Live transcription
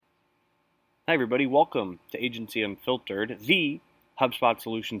Hi, everybody. Welcome to Agency Unfiltered, the HubSpot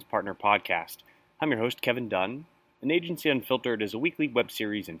Solutions Partner Podcast. I'm your host, Kevin Dunn, and Agency Unfiltered is a weekly web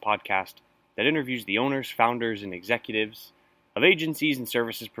series and podcast that interviews the owners, founders, and executives of agencies and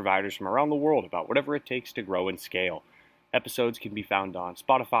services providers from around the world about whatever it takes to grow and scale. Episodes can be found on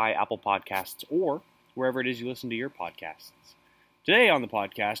Spotify, Apple Podcasts, or wherever it is you listen to your podcasts. Today on the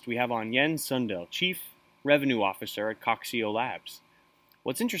podcast, we have on Jens Sundell, Chief Revenue Officer at Coxio Labs.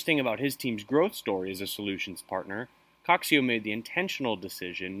 What's interesting about his team's growth story as a solutions partner, Coxio made the intentional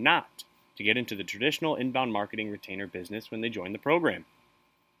decision not to get into the traditional inbound marketing retainer business when they joined the program.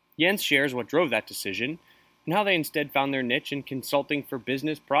 Jens shares what drove that decision and how they instead found their niche in consulting for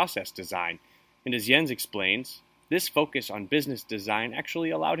business process design. And as Jens explains, this focus on business design actually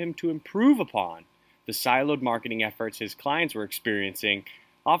allowed him to improve upon the siloed marketing efforts his clients were experiencing,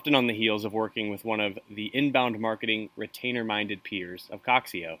 often on the heels of working with one of the inbound marketing retainer-minded peers of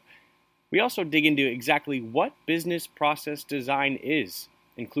Coxio. We also dig into exactly what business process design is,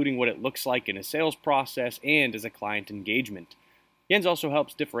 including what it looks like in a sales process and as a client engagement. Jens also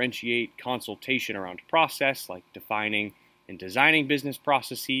helps differentiate consultation around process, like defining and designing business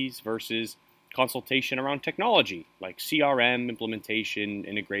processes, versus consultation around technology, like CRM, implementation,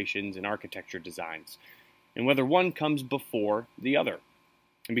 integrations, and architecture designs, and whether one comes before the other.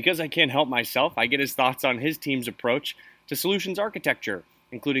 And because I can't help myself, I get his thoughts on his team's approach to solutions architecture,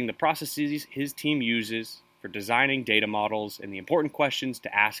 including the processes his team uses for designing data models and the important questions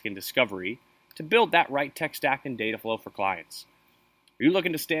to ask in discovery to build that right tech stack and data flow for clients. Are you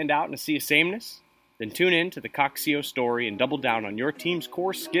looking to stand out and to see a sameness? Then tune in to the Coxio story and double down on your team's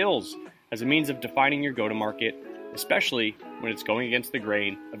core skills as a means of defining your go-to-market, especially when it's going against the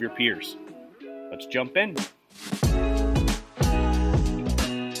grain of your peers. Let's jump in.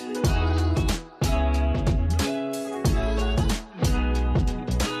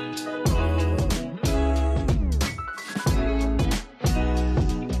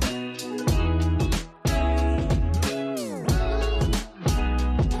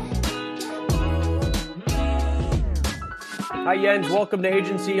 Hi, Jens. Welcome to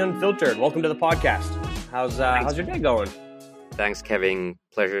Agency Unfiltered. Welcome to the podcast. How's your day going? Thanks, Kevin.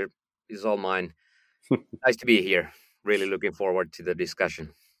 Pleasure is all mine. Nice to be here. Really looking forward to the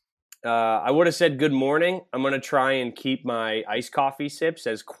discussion. I would have said good morning. I'm going to try and keep my iced coffee sips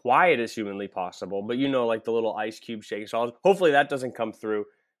as quiet as humanly possible. But like the little ice cube shakes. So hopefully that doesn't come through.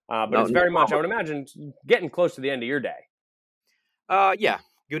 But it's very much, I would imagine, getting close to the end of your day. Yeah.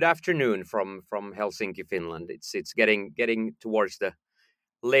 Good afternoon from Helsinki, Finland. It's getting towards the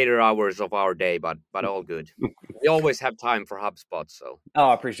later hours of our day, but all good. We always have time for HubSpot, so. Oh,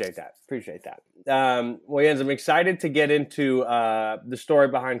 I appreciate that. Well, Jens, I'm excited to get into the story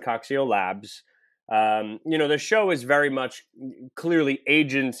behind Coxio Labs. The show is very much clearly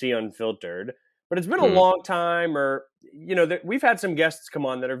Agency Unfiltered, but it's been a long time. We've had some guests come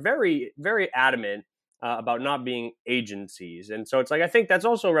on that are very, very adamant about not being agencies. And so it's like, I think that's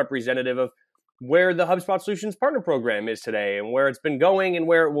also representative of where the HubSpot Solutions Partner Program is today and where it's been going and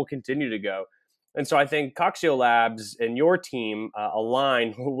where it will continue to go. And so I think Coxio Labs and your team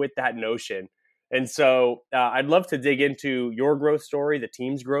align with that notion. And so I'd love to dig into your growth story, the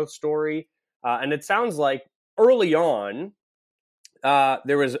team's growth story. And it sounds like early on,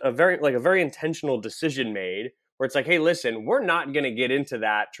 there was a very intentional decision made where it's like, hey, listen, we're not going to get into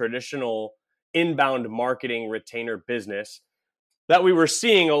that traditional inbound marketing retainer business that we were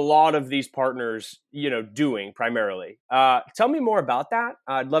seeing a lot of these partners, doing primarily. Tell me more about that.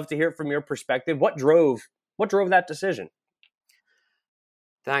 I'd love to hear it from your perspective. What drove that decision?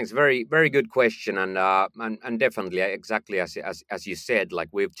 Thanks. Very, very good question, and definitely exactly as you said. Like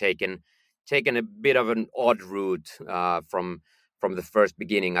we've taken a bit of an odd route from the first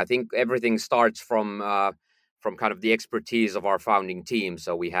beginning. I think everything starts from kind of the expertise of our founding team.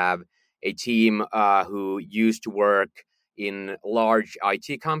 So we have a team who used to work in large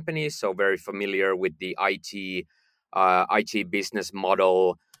IT companies, so very familiar with the IT business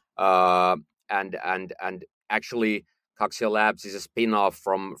model, and actually Coxio Labs is a spin-off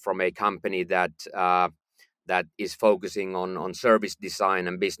from a company that is focusing on service design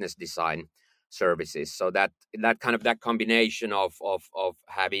and business design services. So that combination of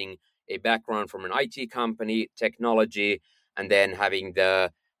having a background from an IT company, technology, and then having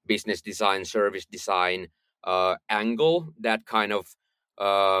the business design, service design angle that kind of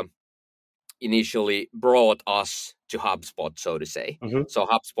initially brought us to HubSpot, so to say. Mm-hmm. So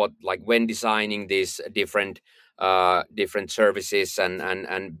HubSpot, like when designing these different services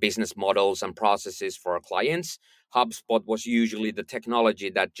and business models and processes for our clients, HubSpot was usually the technology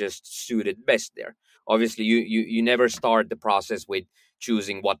that just suited best there. Obviously, you never start the process with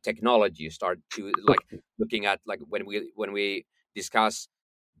choosing what technology. You start to like looking at like when we discuss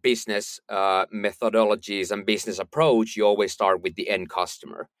business methodologies and business approach, you always start with the end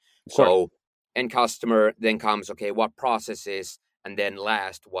customer. Of course. So end customer, then comes, okay, what processes, and then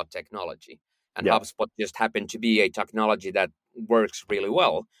last, what technology. And Yeah. HubSpot just happened to be a technology that works really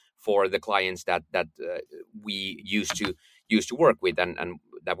well for the clients that we used to work with, and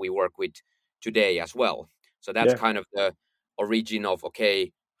that we work with today as well. So that's Yeah. kind of the origin of,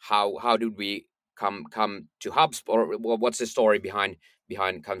 okay, how did we come to HubSpot, or what's the story behind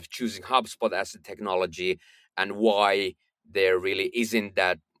kind of choosing HubSpot as a technology, and why there really isn't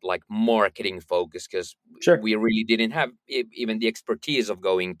that like marketing focus, because Sure. we really didn't have even the expertise of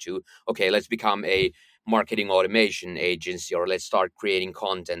going to, okay, let's become a marketing automation agency, or let's start creating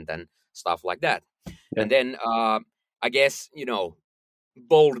content and stuff like that. Yeah. And then I guess,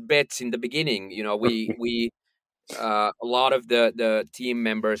 bold bets in the beginning. We a lot of the team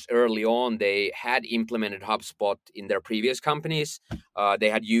members early on, they had implemented HubSpot in their previous companies.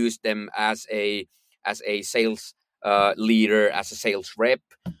 They had used them as a sales leader, as a sales rep,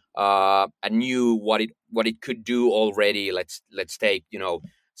 and knew what it could do already. Let's take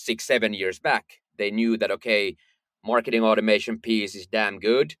 6-7 years back. They knew that, okay, marketing automation piece is damn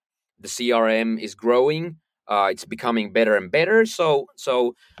good. The CRM is growing. It's becoming better and better. So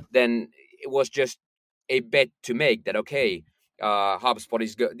then it was just a bet to make that, okay, HubSpot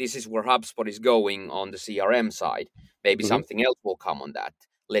this is where HubSpot is going on the CRM side. Maybe something else will come on that.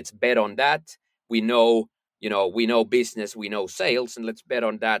 Let's bet on that. We know, we know business, we know sales, and let's bet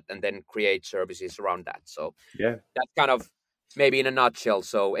on that, and then create services around that. So Yeah. that's kind of maybe in a nutshell.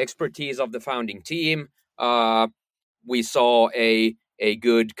 So expertise of the founding team. We saw a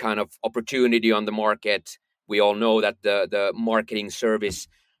good kind of opportunity on the market. We all know that the marketing service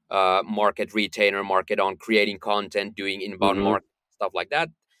market, retainer market, on creating content, doing inbound marketing, stuff like that,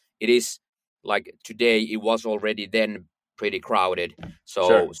 it is like today, it was already then pretty crowded. So,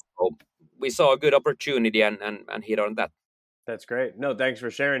 Sure. so we saw a good opportunity and hit on that. That's great. No, thanks for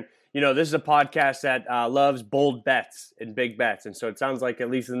sharing. This is a podcast that loves bold bets and big bets, and so it sounds like,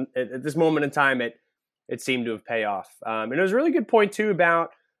 at least at this moment in time, it seemed to have paid off. And it was a really good point too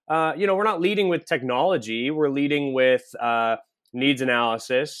about we're not leading with technology; we're leading with needs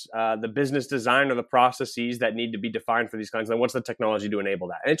analysis, the business design, or the processes that need to be defined for these kinds. And what's the technology to enable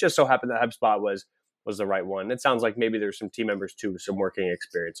that? And it just so happened that HubSpot was the right one. It sounds like maybe there's some team members too with some working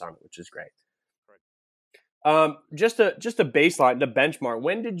experience on it, which is great. Just a baseline, the benchmark.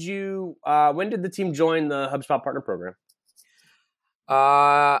 When did the team join the HubSpot Partner Program?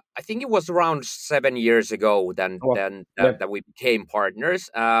 I think it was around 7 years ago that we became partners.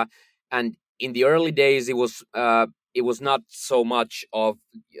 And in the early days, it was not so much of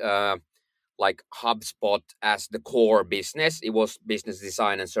like HubSpot as the core business. It was business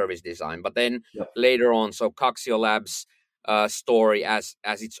design and service design. But then later on, so Coxio Labs story as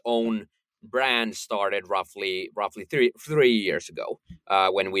its own brand started roughly 3 years ago,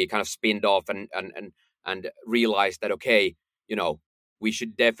 when we kind of spinned off and realized that, okay, we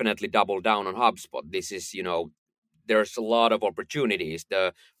should definitely double down on HubSpot. This is, there's a lot of opportunities.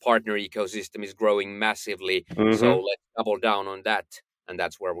 The partner ecosystem is growing massively, so let's double down on that, and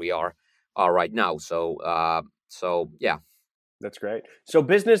that's where we are right now. So yeah. That's great. So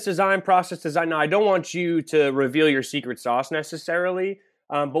business design, process design. Now, I don't want you to reveal your secret sauce necessarily,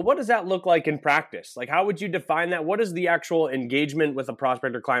 but what does that look like in practice? Like, how would you define that? What does the actual engagement with a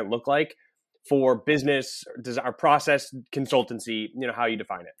prospect or client look like for business or process consultancy? How you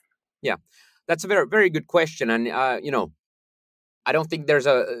define it? Yeah, that's a very, very good question. And, I don't think there's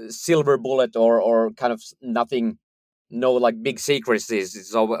a silver bullet or kind of nothing, no like big secrets.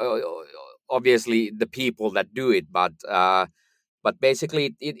 It's obviously the people that do it, but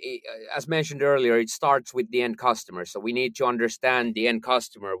basically, it, as mentioned earlier, it starts with the end customer. So we need to understand the end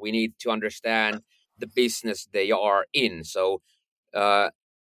customer. We need to understand the business they are in. So,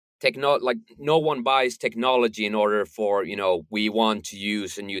 like no one buys technology in order for, we want to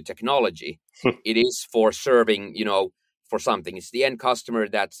use a new technology. It is for serving, for something. It's the end customer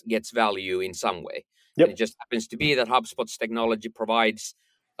that gets value in some way. Yep. And it just happens to be that HubSpot's technology provides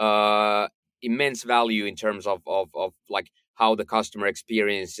immense value in terms of like how the customer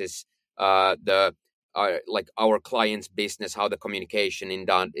experiences like our client's business, how the communication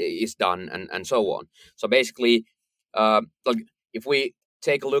is done, and so on. So basically, like if we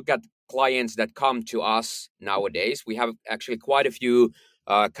take a look at clients that come to us nowadays, we have actually quite a few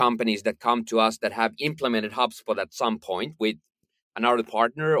companies that come to us that have implemented HubSpot at some point with another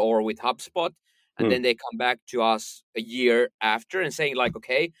partner or with HubSpot, and then they come back to us a year after and saying like,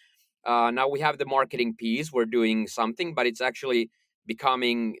 okay, now we have the marketing piece, we're doing something, but it's actually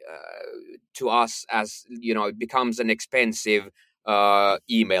becoming to us as it becomes an expensive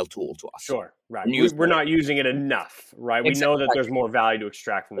email tool to us. Sure, right. We're not using it enough, right? We know that there's more value to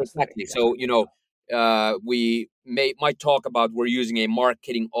extract from this exactly. thing. So we might talk about we're using a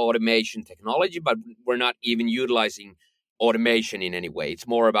marketing automation technology, but we're not even utilizing automation in any way. It's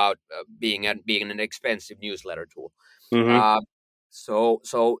more about being an expensive newsletter tool. Mm-hmm.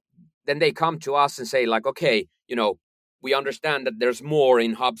 So then they come to us and say like, okay, we understand that there's more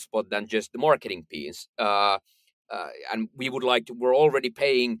in HubSpot than just the marketing piece, and we're already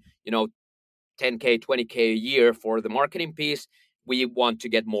paying 10K, 20K a year for the marketing piece. We want to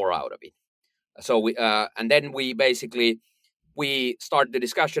get more out of it. So and then we start the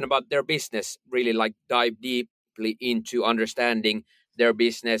discussion about their business, really like dive deeply into understanding their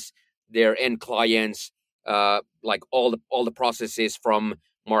business, their end clients, like all the processes from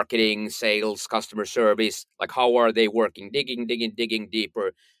marketing, sales, customer service, like how are they working, digging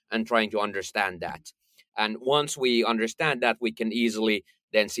deeper and trying to understand that. And once we understand that, we can easily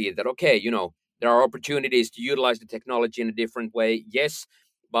then see that, okay, there are opportunities to utilize the technology in a different way. Yes,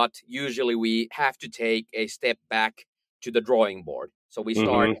 but usually we have to take a step back to the drawing board. So we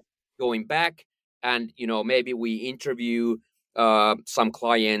start going back and, maybe we interview some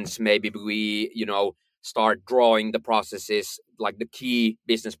clients, maybe we, start drawing the processes, like the key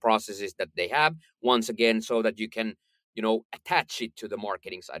business processes that they have once again, so that you can, attach it to the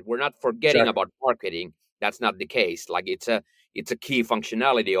marketing side. We're not forgetting about marketing. That's not the case. Like it's a key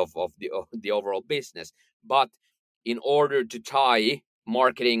functionality of the overall business. But in order to tie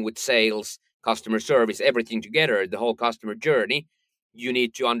marketing with sales, customer service, everything together, the whole customer journey, you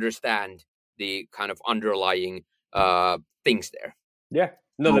need to understand the kind of underlying things there. Yeah,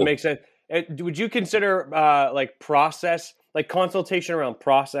 no, that makes sense. Would you consider like process, like consultation around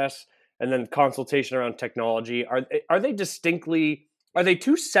process, and then consultation around technology? Are they distinctly? Are they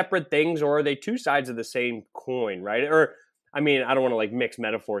two separate things, or are they two sides of the same coin? Right? Or I mean, I don't want to like mix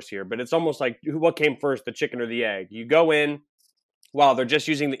metaphors here, but it's almost like what came first, the chicken or the egg? You go in, wow, they're just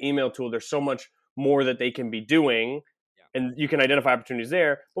using the email tool. There's so much more that they can be doing, and you can identify opportunities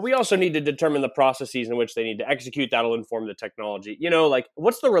there. But we also need to determine the processes in which they need to execute. That'll inform the technology. Like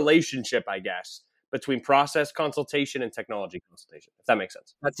what's the relationship, I guess, between process consultation and technology consultation, if that makes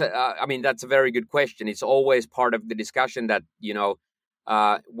sense? That's a very good question. It's always part of the discussion that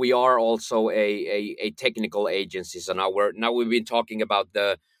we are also a technical agency. So now we've been talking about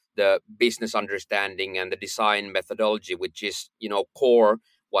the business understanding and the design methodology, which is core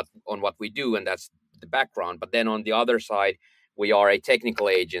what we do, and that's the background. But then on the other side, we are a technical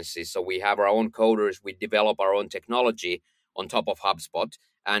agency, so we have our own coders. We develop our own technology on top of HubSpot,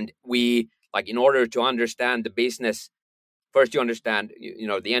 and we like in order to understand the business. First, you understand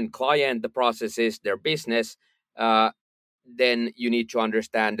the end client, the processes, their business. Then you need to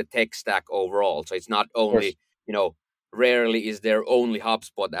understand the tech stack overall. So it's not only rarely is there only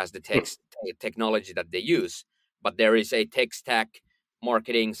HubSpot as the technology that they use, but there is a tech stack,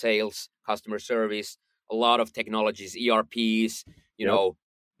 marketing, sales, customer service, a lot of technologies, ERPs,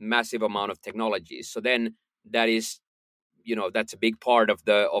 massive amount of technologies. So then that is, that's a big part of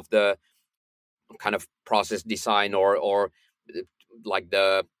the kind of process design or like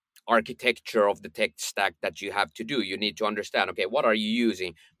the architecture of the tech stack that you have to do. You need to understand, okay, what are you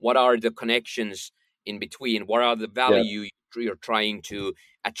using? What are the connections in between? What are the value you're trying to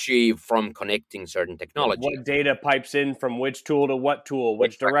achieve from connecting certain technology? What data pipes in from which tool to what tool,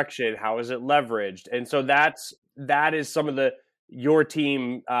 which direction, how is it leveraged? And so that is some of your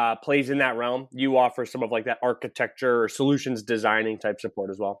team plays in that realm. You offer some of like that architecture or solutions designing type support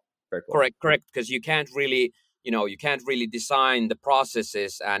as well. Very cool. Correct. Because you can't really design the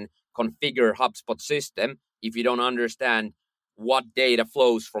processes and configure HubSpot system if you don't understand what data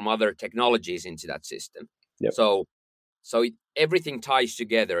flows from other technologies into that system. Yep. So everything ties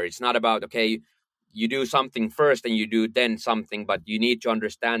together. It's not about, okay, you do something first and you do then something, but you need to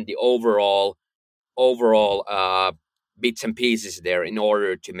understand the overall bits and pieces there in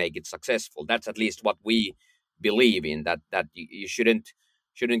order to make it successful. That's at least what we believe in, that you shouldn't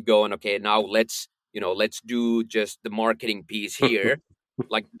go and, okay, now let's do just the marketing piece here.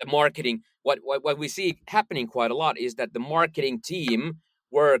 Like the marketing, what we see happening quite a lot is that the marketing team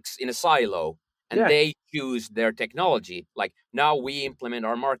works in a silo and they choose their technology. Like now we implement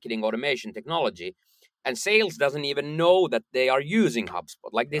our marketing automation technology and sales doesn't even know that they are using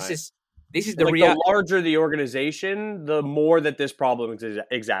HubSpot. Like this is the like the larger the organization, the more that this problem is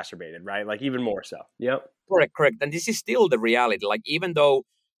exacerbated, right? Like even more so. Yep. Correct. And this is still the reality. Like even though,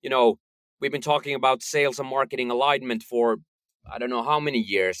 we've been talking about sales and marketing alignment for I don't know how many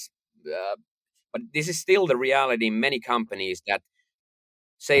years, but this is still the reality in many companies that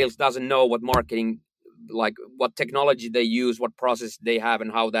sales doesn't know what marketing, like what technology they use, what process they have,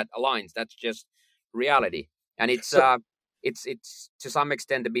 and how that aligns. That's just reality, and it's to some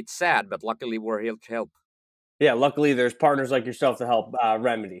extent a bit sad, but luckily we're here to help. Yeah, luckily there's partners like yourself to help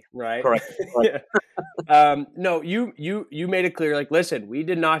remedy, right? Correct. Yeah. No, you made it clear. Like, listen, we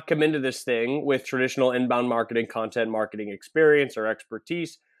did not come into this thing with traditional inbound marketing, content marketing experience or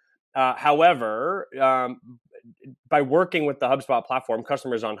expertise. However, by working with the HubSpot platform,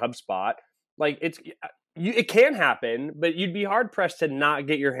 customers on HubSpot, like it can happen, but you'd be hard pressed to not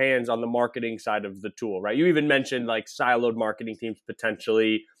get your hands on the marketing side of the tool, right? You even mentioned like siloed marketing teams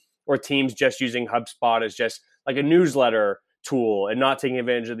potentially, or teams just using HubSpot as just like a newsletter tool and not taking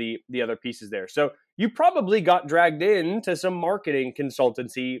advantage of the other pieces there. So you probably got dragged into some marketing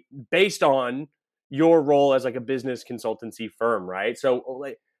consultancy based on your role as like a business consultancy firm, right? So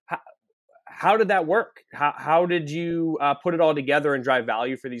like, how did that work? How did you put it all together and drive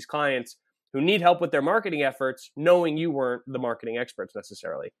value for these clients who need help with their marketing efforts, knowing you weren't the marketing experts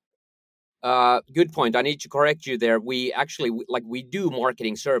necessarily? Good point. I need to correct you there. We actually we do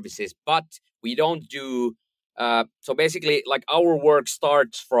marketing services, but we don't do. So basically, like our work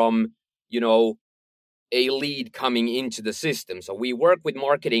starts from a lead coming into the system. So we work with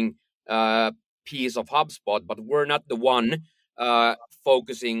marketing piece of HubSpot, but we're not the one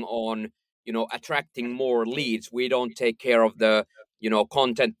focusing on attracting more leads. We don't take care of the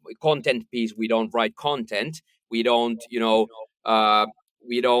content piece. We don't write content. We don't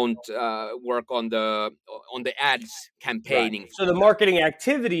work on the ads campaigning. Right. So the marketing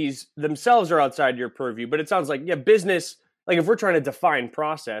activities themselves are outside your purview, but it sounds like business. Like if we're trying to define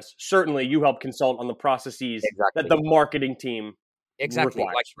process, certainly you help consult on the processes that the marketing team exactly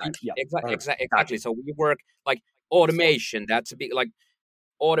requires. Exactly. So we work like automation. That's a big like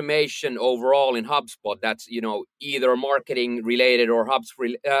automation overall in HubSpot. That's either marketing related or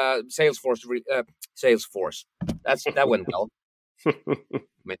Salesforce. That went well. I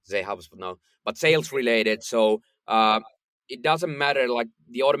meant to say HubSpot now, but sales related. So it doesn't matter. Like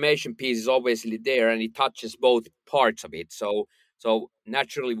the automation piece is obviously there, and it touches both parts of it. So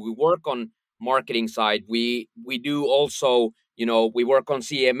naturally, we work on marketing side. We do also, we work on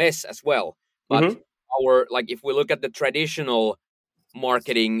CMS as well. But our if we look at the traditional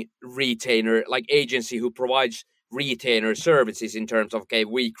marketing retainer, like agency who provides retainer services in terms of, okay,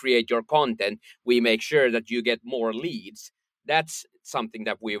 we create your content, we make sure that you get more leads. That's something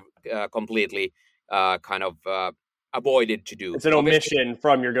that we've completely avoided to do. It's an omission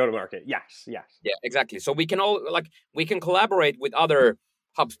from your go-to-market. Yes. Yeah, exactly. So we can collaborate with other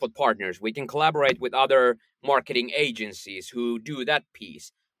HubSpot partners. We can collaborate with other marketing agencies who do that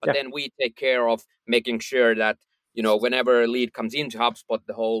piece. But then we take care of making sure that whenever a lead comes into HubSpot,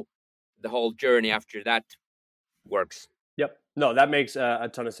 the whole journey after that works. Yep. No, that makes a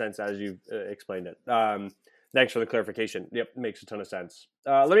ton of sense as you've explained it. Thanks for the clarification. Yep, makes a ton of sense.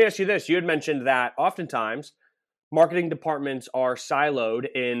 Let me ask you this. You had mentioned that oftentimes marketing departments are siloed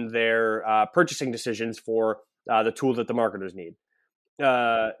in their purchasing decisions for the tool that the marketers need.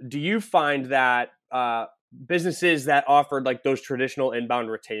 Do you find that businesses that offered like those traditional inbound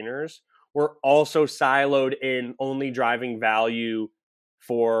retainers were also siloed in only driving value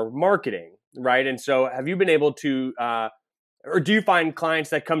for marketing, right? And so have you been able to or do you find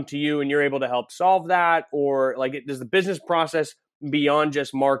clients that come to you and you're able to help solve that? Or does the business process beyond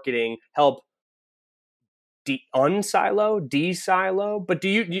just marketing help unsilo, de-silo? But do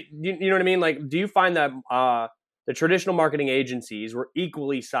you know what I mean? Like, do you find that the traditional marketing agencies were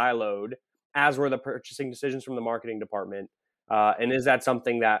equally siloed as were the purchasing decisions from the marketing department? And is that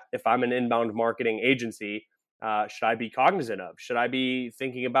something that if I'm an inbound marketing agency, should I be cognizant of? Should I be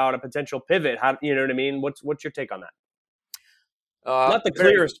thinking about a potential pivot? How, you know what I mean? What's your take on that? Not the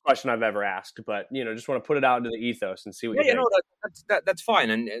clearest question I've ever asked, but just want to put it out into the ethos and see what you think. That's fine,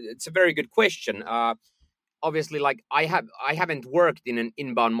 and it's a very good question. Obviously, like I haven't worked in an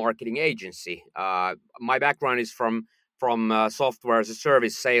inbound marketing agency. My background is from software as a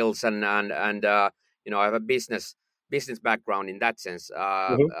service sales, and I have a business background in that sense.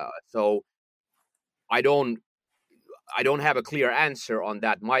 So I don't have a clear answer on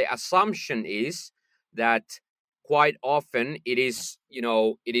that. My assumption is that quite often it is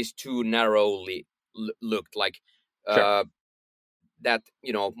too narrowly looked, like Sure. that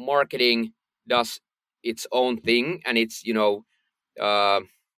marketing does its own thing, and it's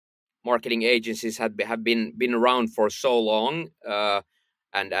marketing agencies have been around for so long,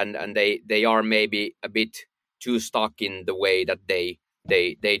 and they are maybe a bit too stuck in the way that they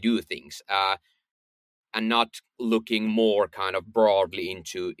do things, and not looking more kind of broadly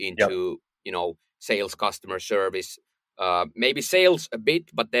into sales, customer service, maybe sales a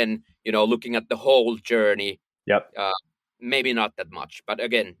bit, but then looking at the whole journey, Yep. maybe not that much. But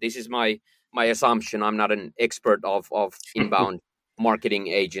again, this is my assumption. I'm not an expert of inbound marketing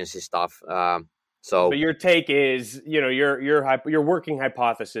agency stuff. But your take is, your working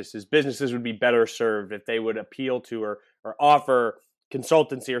hypothesis is businesses would be better served if they would appeal to or offer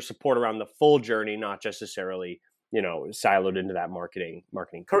consultancy or support around the full journey, not just necessarily, siloed into that marketing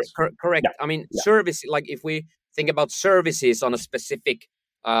piece. Correct. Yeah. I mean, service, like if we think about services on a specific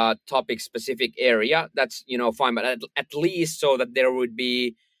topic, specific area, that's, fine. But at least so that there would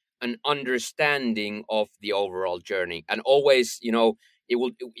be an understanding of the overall journey. And always, it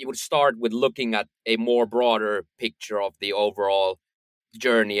would start with looking at a more broader picture of the overall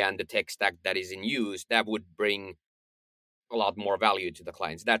journey and the tech stack that is in use. That would bring a lot more value to the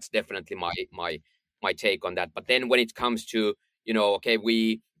clients. That's definitely my take on that. But then when it comes to, okay,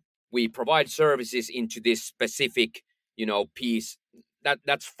 we provide services into this specific, piece,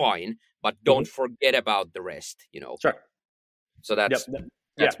 that's fine, but don't forget about the rest, Sure. So that's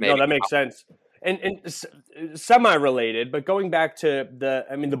maybe that makes sense. And semi-related, but going back to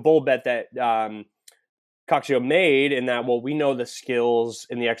the bold bet that Coxio made in that, we know the skills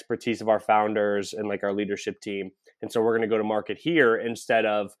and the expertise of our founders and like our leadership team. And so we're going to go to market here instead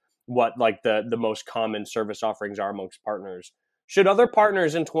of what like the most common service offerings are amongst partners. Should other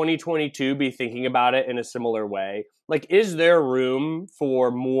partners in 2022 be thinking about it in a similar way? Like, is there room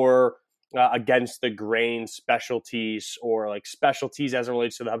for more against the grain specialties or like specialties as it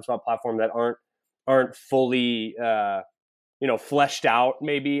relates to the HubSpot platform that aren't fully fleshed out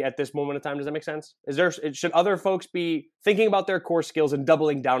maybe at this moment of time? Does that make sense? Should other folks be thinking about their core skills and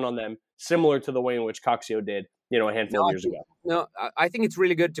doubling down on them, similar to the way in which Coxio did, a handful of years ago? No, I think it's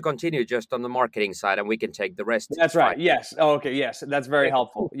really good to continue just on the marketing side, and we can take the rest. That's right. Yes. Oh, okay. Yes. That's very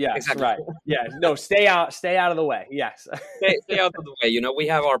helpful. Yes. Exactly. Right. Yeah. No, stay out of the way. Yes. stay out of the way. We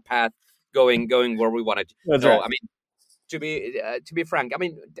have our path going where we want it. That's right. I mean, to be frank, I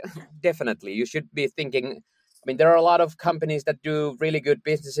mean, definitely you should be thinking. I mean, there are a lot of companies that do really good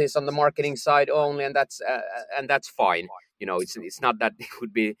businesses on the marketing side only, and that's fine. It's not that it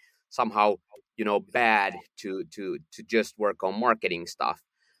would be somehow bad to just work on marketing stuff.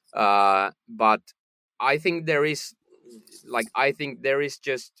 But I think there is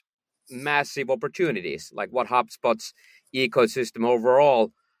just massive opportunities, like what HubSpot's ecosystem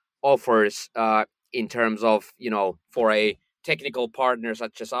overall offers in terms of for a technical partner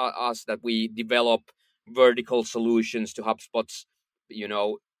such as us, that we develop vertical solutions to HubSpot's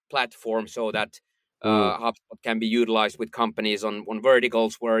platform, so that HubSpot can be utilized with companies on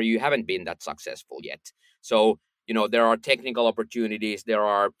verticals where you haven't been that successful yet. So there are technical opportunities, there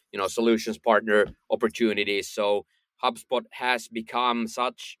are solutions partner opportunities. So HubSpot has become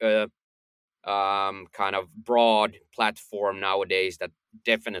such a kind of broad platform nowadays that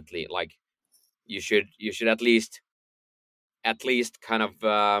definitely like you should at least kind of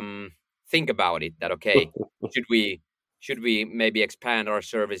think about it, that okay, should we maybe expand our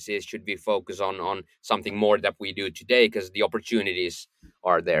services? Should we focus on something more that we do today? Because the opportunities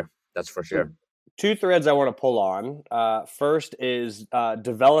are there. That's for sure. Two threads I want to pull on. First is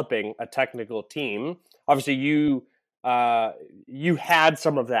developing a technical team. Obviously, you had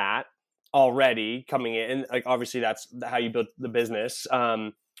some of that already coming in. Like, obviously, that's how you built the business.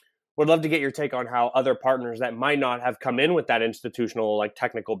 Would love to get your take on how other partners that might not have come in with that institutional, like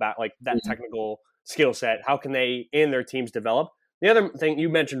technical technical skill set, how can they and their teams develop? The other thing you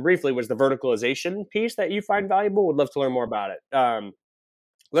mentioned briefly was the verticalization piece that you find valuable. Would love to learn more about it.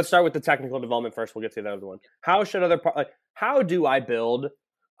 Let's start with the technical development first. We'll get to the other one. How do I build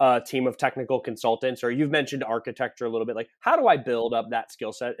a team of technical consultants? Or you've mentioned architecture a little bit. Like, how do I build up that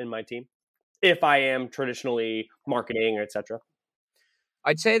skill set in my team if I am traditionally marketing, et cetera?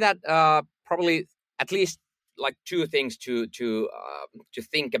 I'd say that probably at least like two things to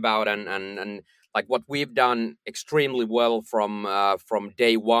think about, and like what we've done extremely well from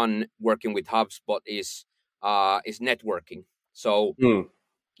day one working with HubSpot is networking. So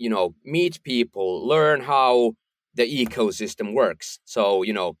meet people, learn how the ecosystem works. So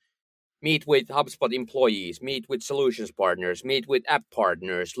meet with HubSpot employees, meet with solutions partners, meet with app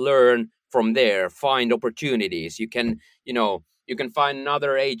partners, learn from there, find opportunities. You can find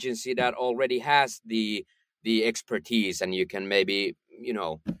another agency that already has the expertise, and you can maybe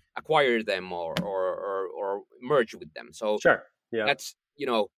acquire them or merge with them. So sure, yeah, that's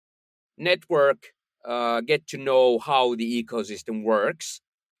network, get to know how the ecosystem works,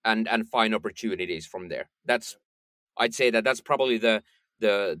 and find opportunities from there. I'd say that's probably the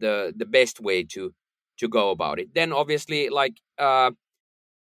best way to go about it. Then obviously, like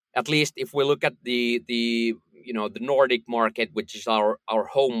at least if we look at the the Nordic market, which is our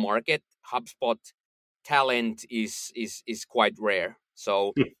home market, HubSpot talent is quite rare.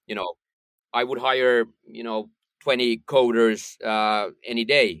 So I would hire 20 coders any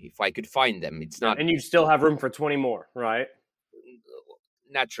day if I could find them. It's not, and you still have room for 20 more, right?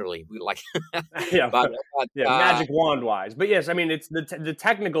 Naturally, we like yeah, but magic wand wise. But yes, I mean, it's the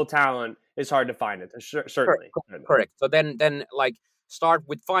technical talent is hard to find. It certainly correct. So then like start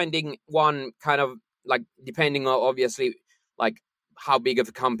with finding one kind of like, depending on obviously like how big of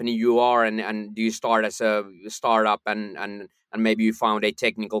a company you are, and do you start as a startup and maybe you found a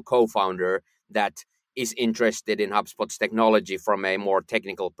technical co-founder that is interested in HubSpot's technology from a more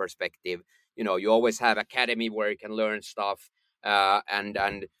technical perspective. You always have academy where you can learn stuff, and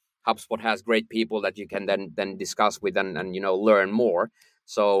HubSpot has great people that you can then discuss with and learn more.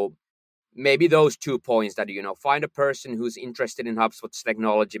 So maybe those 2 points, that find a person who's interested in HubSpot's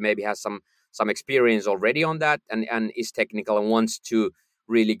technology, maybe has some experience already on that, and is technical and wants to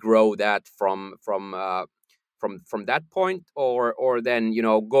really grow that from that point, or then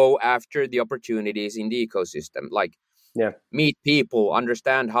go after the opportunities in the ecosystem, like meet people,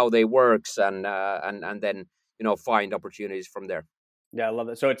 understand how they works, and then find opportunities from there. Yeah, I love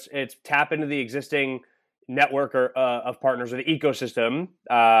that. So it's tap into the existing network of partners or the ecosystem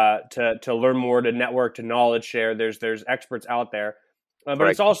to learn more, to network, to knowledge share. There's experts out there, but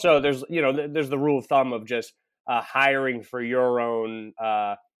it's also there's the rule of thumb of just hiring for your own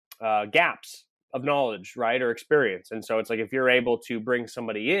gaps of knowledge, right, or experience. And so it's like if you're able to bring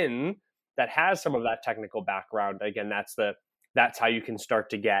somebody in that has some of that technical background, again, that's how you can start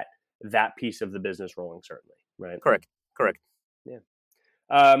to get that piece of the business rolling. Certainly, right? Correct. Yeah.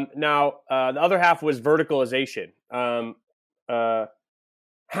 Now, the other half was verticalization.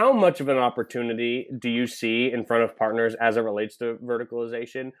 How much of an opportunity do you see in front of partners as it relates to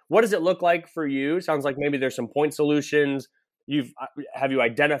verticalization? What does it look like for you? Sounds like maybe there's some point solutions. Have you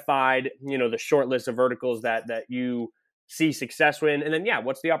identified, the short list of verticals that you see success in? And then,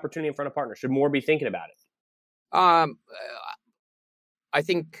 what's the opportunity in front of partners? Should more be thinking about it? I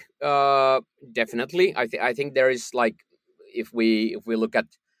think definitely. I think there is, like, if we look at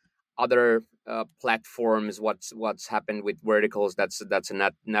other platforms, what's happened with verticals, that's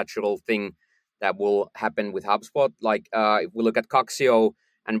a natural thing that will happen with HubSpot. Like if we look at Coxio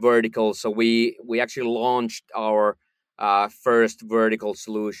and verticals, so we actually launched our first vertical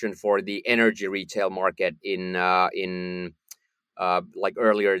solution for the energy retail market in like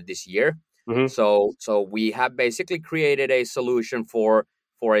earlier this year. Mm-hmm. So we have basically created a solution for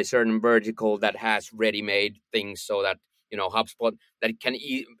a certain vertical that has ready-made things, so that HubSpot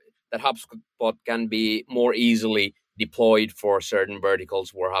that HubSpot can be more easily deployed for certain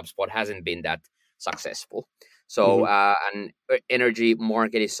verticals where HubSpot hasn't been that successful. So and energy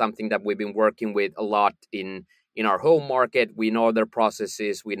market is something that we've been working with a lot in our home market. We know their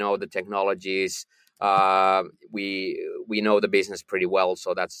processes, we know the technologies, we know the business pretty well.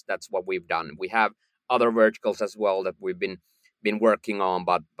 So that's what we've done. We have other verticals as well that we've been working on,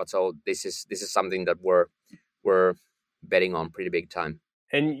 but so this is something that we're betting on pretty big time.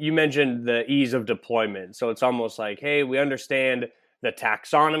 And you mentioned the ease of deployment. So it's almost like, hey, we understand the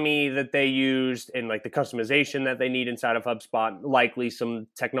taxonomy that they used and like the customization that they need inside of HubSpot, likely some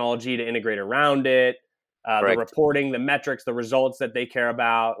technology to integrate around it, the reporting, the metrics, the results that they care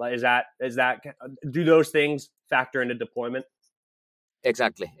about. Is that do those things factor into deployment?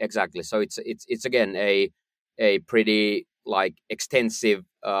 Exactly. So it's again a pretty like extensive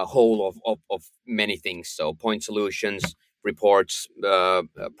whole of many things. So point solutions, reports,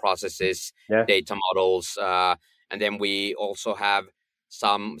 processes, data models, and then we also have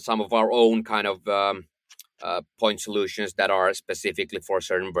some of our own kind of point solutions that are specifically for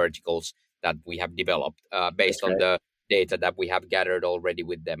certain verticals that we have developed based on the data that we have gathered already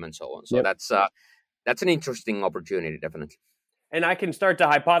with them and so on. So that's an interesting opportunity, definitely. And I can start to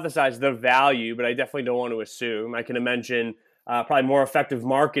hypothesize the value, but I definitely don't want to assume. I can imagine probably more effective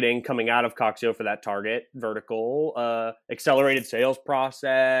marketing coming out of Coxio for that target vertical, accelerated sales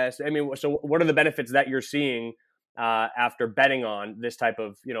process. I mean, so what are the benefits that you're seeing after betting on this type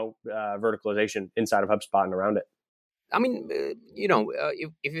of verticalization inside of HubSpot and around it? I mean,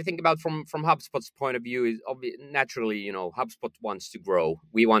 if you think about from HubSpot's point of view, is naturally, HubSpot wants to grow.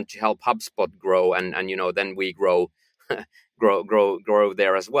 We want to help HubSpot grow, and then we grow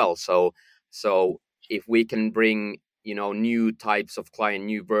there as well. So if we can bring new types of client,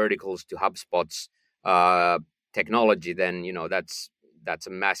 new verticals to HubSpot's technology, then that's a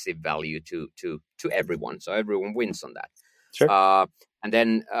massive value to everyone. So everyone wins on that. Sure. And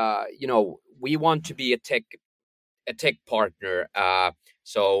then we want to be a tech partner.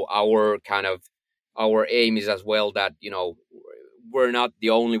 So our kind of our aim is as well that we're not the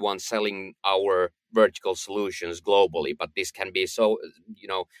only ones selling our vertical solutions globally, but this can be sold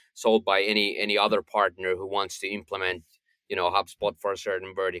by any other partner who wants to implement HubSpot for a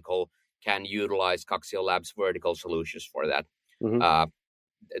certain vertical, can utilize Coxio Labs vertical solutions for that. Mm-hmm.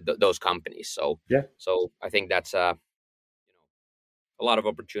 Those companies. So Yeah. So I think that's a lot of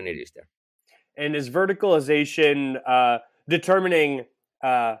opportunities there. And is verticalization determining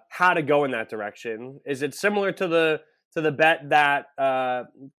how to go in that direction? Is it similar to the bet that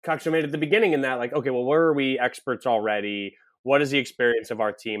Coxio made at the beginning, in that, like, okay, well, where are we experts already? What is the experience of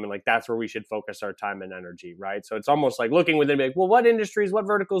our team? And like, that's where we should focus our time and energy, right? So it's almost like looking within, like, well, what industries, what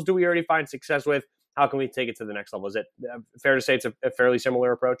verticals do we already find success with? How can we take it to the next level? Is it fair to say it's a fairly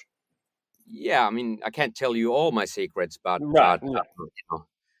similar approach? Yeah, I mean, I can't tell you all my secrets, but Right.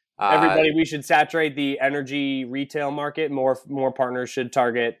 Everybody, uh, we should saturate the energy retail market. More partners should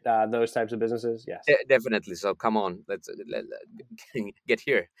target those types of businesses. Yes, definitely. So come on, let's get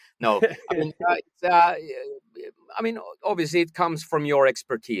here. No, I mean, I mean, obviously, it comes from your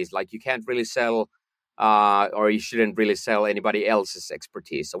expertise. Like, you can't really sell, or you shouldn't really sell anybody else's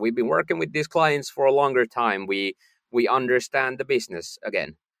expertise. So we've been working with these clients for a longer time. We understand the business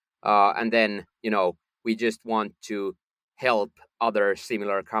again, and then we just want to help other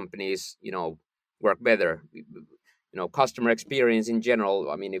similar companies, work better. Customer experience in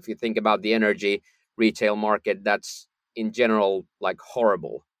general. I mean, if you think about the energy retail market, that's in general like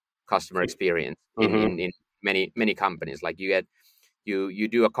horrible customer experience mm-hmm. in many companies. Like, you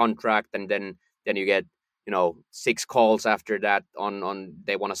do a contract, and then you get 6 calls after that on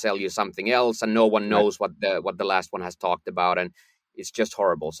they want to sell you something else, and no one knows what the last one has talked about, and it's just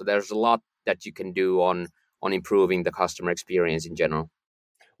horrible. So there's a lot that you can do on improving the customer experience in general.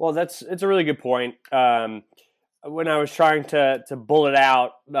 Well, it's a really good point. When I was trying to bullet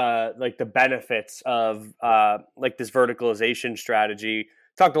out like the benefits of like this verticalization strategy,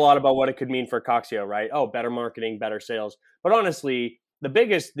 talked a lot about what it could mean for Coxio, right? Oh, better marketing, better sales. But honestly, the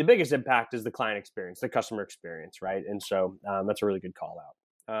biggest impact is the client experience, the customer experience, right? And so that's a really good call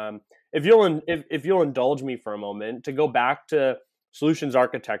out. If you'll indulge me for a moment to go back to solutions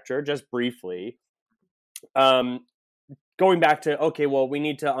architecture just briefly, going back to, okay, well, we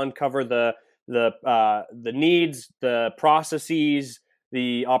need to uncover the needs, the processes,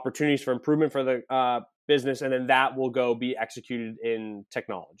 the opportunities for improvement for the business, and then that will go be executed in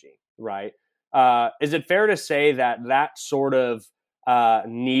technology, right? Is it fair to say that that sort of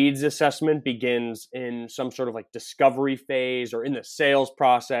needs assessment begins in some sort of like discovery phase or in the sales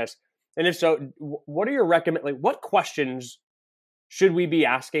process? And if so, what are your what questions should we be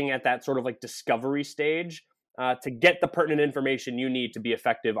asking at that sort of like discovery stage to get the pertinent information you need to be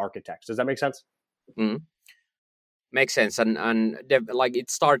effective architects? Does that make sense? Mm-hmm. Makes sense, and like, it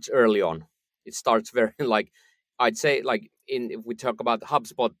starts early on. It starts very like, I'd say, like, if we talk about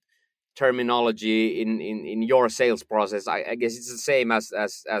HubSpot terminology in your sales process, I guess it's the same as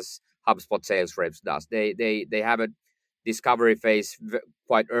HubSpot sales reps does. They have a discovery phase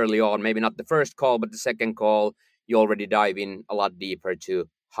quite early on. Maybe not the first call, but the second call, you already dive in a lot deeper to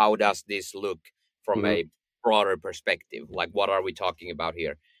how does this look from a broader perspective. Like, what are we talking about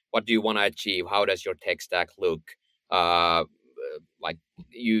here? What do you want to achieve? How does your tech stack look? Like,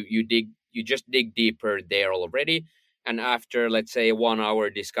 you just dig deeper there already, and after, let's say, a 1 hour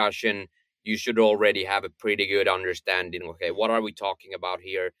discussion, you should already have a pretty good understanding. Okay, what are we talking about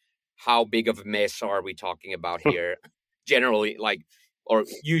here? How big of a mess are we talking about here? Generally, like, or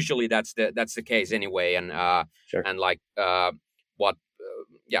usually that's the case anyway. And Sure. and like what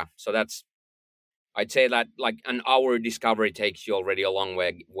yeah, so that's, I'd say that like an hour discovery takes you already a long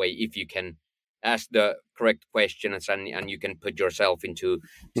way if you can ask the correct questions, and you can put yourself into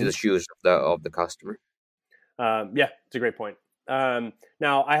the shoes of the customer. Yeah, it's a great point.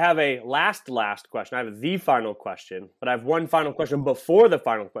 Now, I have a last question. I have the final question, but I have one final question before the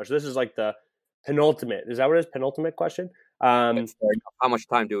final question. This is like the penultimate. Is that what it is? Penultimate question? How much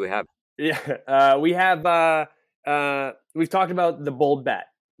time do we have? Yeah, we have. We've talked about the bold bet,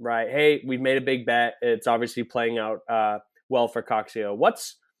 right? Hey, we've made a big bet. It's obviously playing out well for Coxio.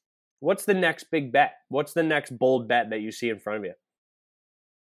 What's the next big bet? What's the next bold bet that you see in front of you?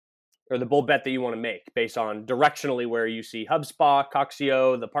 Or the bold bet that you want to make based on directionally where you see HubSpot,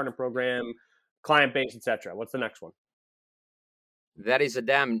 Coxio, the partner program, client base, etc. What's the next one? That is a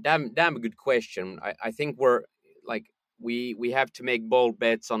damn good question. I think we're like, we have to make bold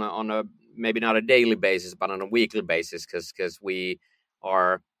bets on a maybe not a daily basis, but on a weekly basis, because we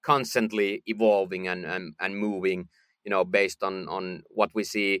are constantly evolving and moving, based on what we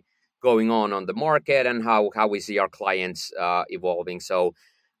see going on the market, and how we see our clients evolving. So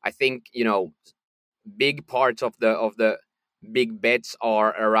I think, big parts of the big bets are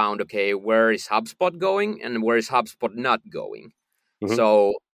around, okay, where is HubSpot going and where is HubSpot not going? Mm-hmm.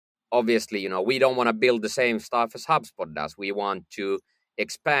 So obviously, we don't want to build the same stuff as HubSpot does. We want to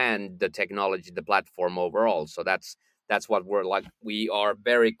expand the technology, the platform overall. So that's what we're like. We are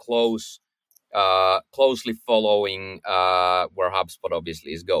very closely following where HubSpot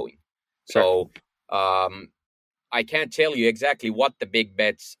obviously is going. Sure. So I can't tell you exactly what the big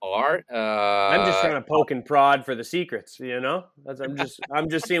bets are. I'm just trying to poke and prod for the secrets, I'm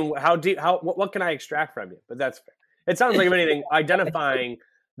just seeing how deep, what can I extract from you? But that's fair. It sounds like, if anything, identifying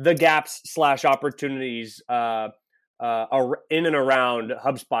the gaps / opportunities in and around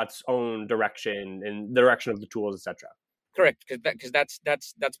HubSpot's own direction and the direction of the tools, etc. Correct, because that's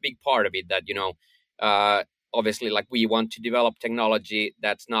a big part of it. That obviously, like, we want to develop technology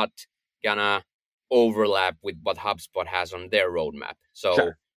that's not gonna overlap with what HubSpot has on their roadmap. So,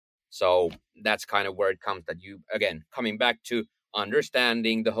 sure. So that's kind of where it comes. That you, again, coming back to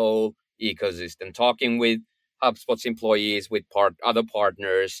understanding the whole ecosystem, talking with HubSpot's employees, with other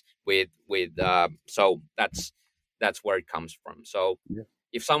partners, so that's where it comes from. So yeah.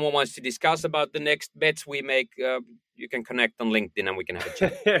 If someone wants to discuss about the next bets we make, you can connect on LinkedIn and we can have a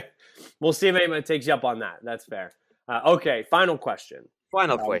chat. We'll see if anyone takes you up on that. That's fair. Okay, final question.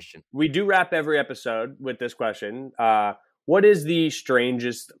 Question. We do wrap every episode with this question. What is the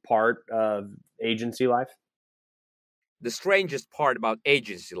strangest part of agency life? The strangest part about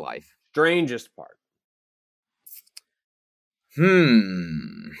agency life? Strangest part.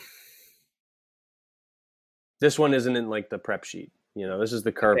 This one isn't in like the prep sheet. This is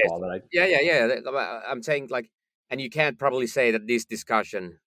the curveball that I. Yeah. I'm saying, like, and you can't probably say that this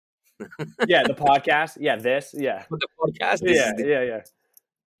discussion. Yeah, the podcast. Yeah, this. Yeah. The podcast. Yeah.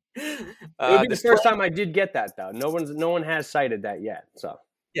 It would be the first time I did get that, though. No one has cited that yet. So.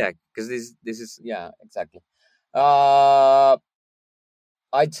 Yeah, because this is exactly. I'd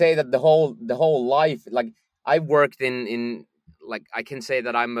say that the whole life, like, I worked in like, I can say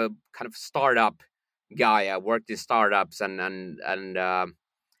that I'm a kind of startup guy. I worked in startups and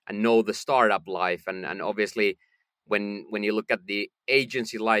know the startup life, and obviously when you look at the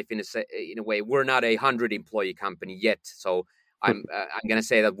agency life in a way, we're not a 100 employee company yet. So I'm gonna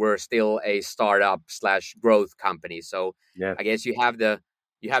say that we're still a startup / growth company. So yeah. I guess you have the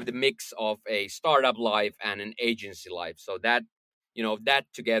mix of a startup life and an agency life. So that that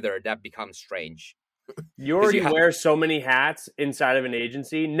together, that becomes strange. You already wear so many hats inside of an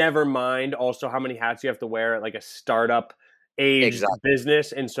agency. Never mind also how many hats you have to wear at like a startup age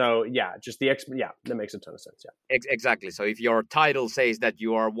business. And so, yeah, just that makes a ton of sense. Yeah, exactly. So if your title says that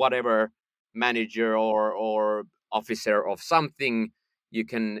you are whatever manager or officer of something, you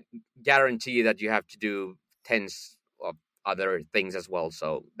can guarantee that you have to do tens of other things as well.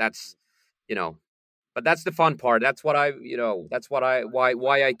 So that's, but that's the fun part. That's what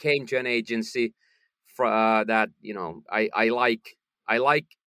why I came to an agency. That I like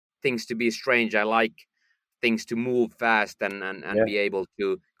things to be strange. I like things to move fast and be able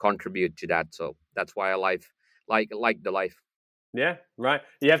to contribute to that. So that's why I like the life. Yeah, right.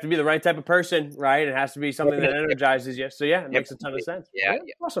 You have to be the right type of person, right? It has to be something that energizes you. So yeah, it makes a ton of sense. Yeah,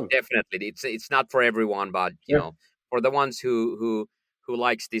 awesome. Definitely. It's not for everyone, but for the ones who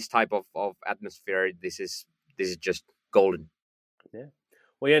likes this type of atmosphere, this is just golden. Yeah.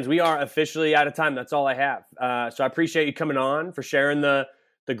 Well, Jens, we are officially out of time. That's all I have. So I appreciate you coming on, for sharing the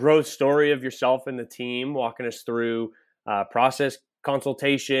growth story of yourself and the team, walking us through process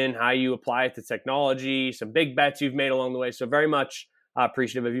consultation, how you apply it to technology, some big bets you've made along the way. So very much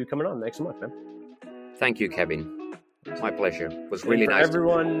appreciative of you coming on. Thanks so much, man. Thank you, Kevin. My pleasure. It was really nice. For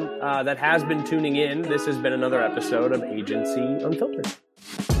everyone that has been tuning in, this has been another episode of Agency Unfiltered.